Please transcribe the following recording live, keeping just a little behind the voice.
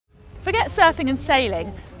Forget surfing and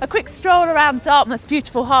sailing, a quick stroll around Dartmouth's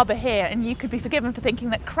beautiful harbour here and you could be forgiven for thinking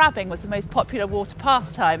that crabbing was the most popular water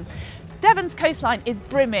pastime. Devon's coastline is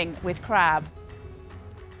brimming with crab.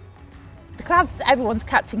 The crabs everyone's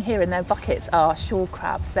catching here in their buckets are shore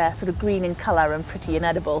crabs. They're sort of green in colour and pretty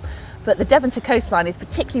inedible. But the Devonshire coastline is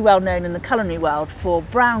particularly well known in the culinary world for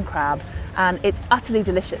brown crab, and it's utterly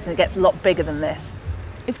delicious and it gets a lot bigger than this.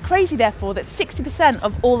 It's crazy therefore that 60%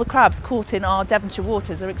 of all the crabs caught in our Devonshire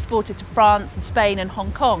waters are exported to France and Spain and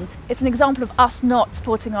Hong Kong. It's an example of us not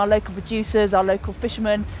supporting our local producers, our local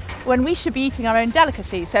fishermen, when we should be eating our own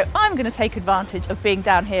delicacies. So I'm going to take advantage of being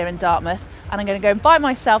down here in Dartmouth and I'm going to go and buy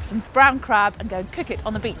myself some brown crab and go and cook it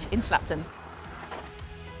on the beach in Slapton.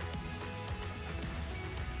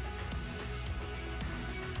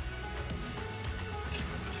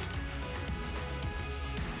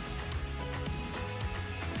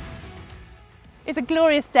 It's a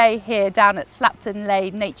glorious day here down at Slapton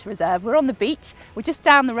Lane Nature Reserve. We're on the beach. We're just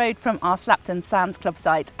down the road from our Slapton Sands Club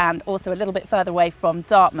site and also a little bit further away from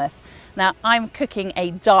Dartmouth. Now I'm cooking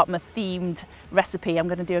a Dartmouth themed recipe. I'm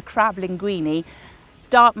going to do a crab linguine.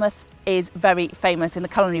 Dartmouth is very famous in the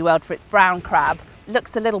culinary world for its brown crab. It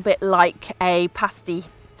looks a little bit like a pasty.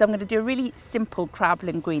 So I'm going to do a really simple crab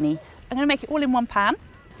linguine. I'm going to make it all in one pan.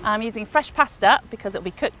 I'm using fresh pasta because it'll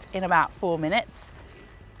be cooked in about 4 minutes.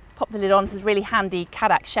 Pop the lid on to this really handy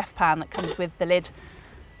Cadac chef pan that comes with the lid.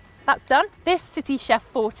 That's done. This Citi Chef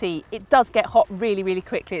 40, it does get hot really, really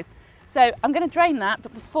quickly. So I'm going to drain that,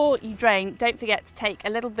 but before you drain, don't forget to take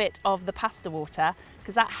a little bit of the pasta water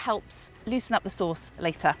because that helps loosen up the sauce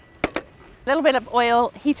later. A little bit of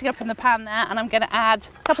oil heating up in the pan there, and I'm going to add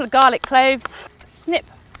a couple of garlic cloves, snip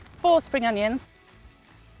 4 spring onions.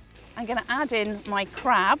 I'm going to add in my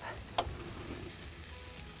crab.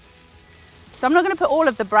 So I'm not going to put all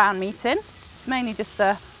of the brown meat in, it's mainly just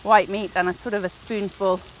the white meat and a sort of a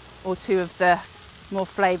spoonful or 2 of the more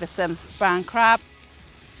flavoursome brown crab.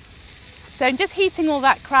 So I'm just heating all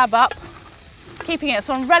that crab up, keeping it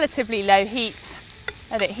on relatively low heat,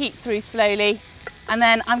 let it heat through slowly, and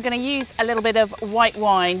then I'm going to use a little bit of white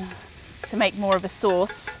wine to make more of a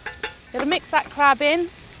sauce. It'll mix that crab in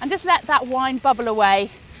and just let that wine bubble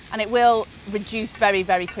away and it will reduce very,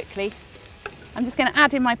 very quickly. I'm just going to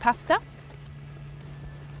add in my pasta.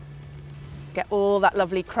 Get all that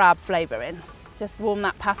lovely crab flavour in. Just warm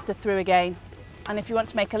that pasta through again. And if you want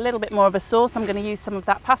to make a little bit more of a sauce, I'm going to use some of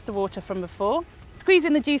that pasta water from before. Squeeze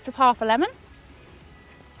in the juice of half a lemon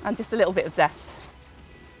and just a little bit of zest.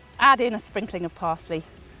 Add in a sprinkling of parsley.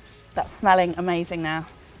 That's smelling amazing now.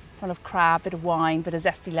 Smell of crab, bit of wine, bit of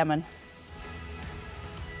zesty lemon.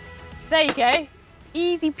 There you go.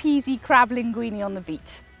 Easy peasy crab linguine on the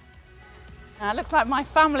beach. Looks like my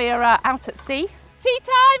family are out at sea. Tea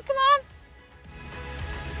time, come on!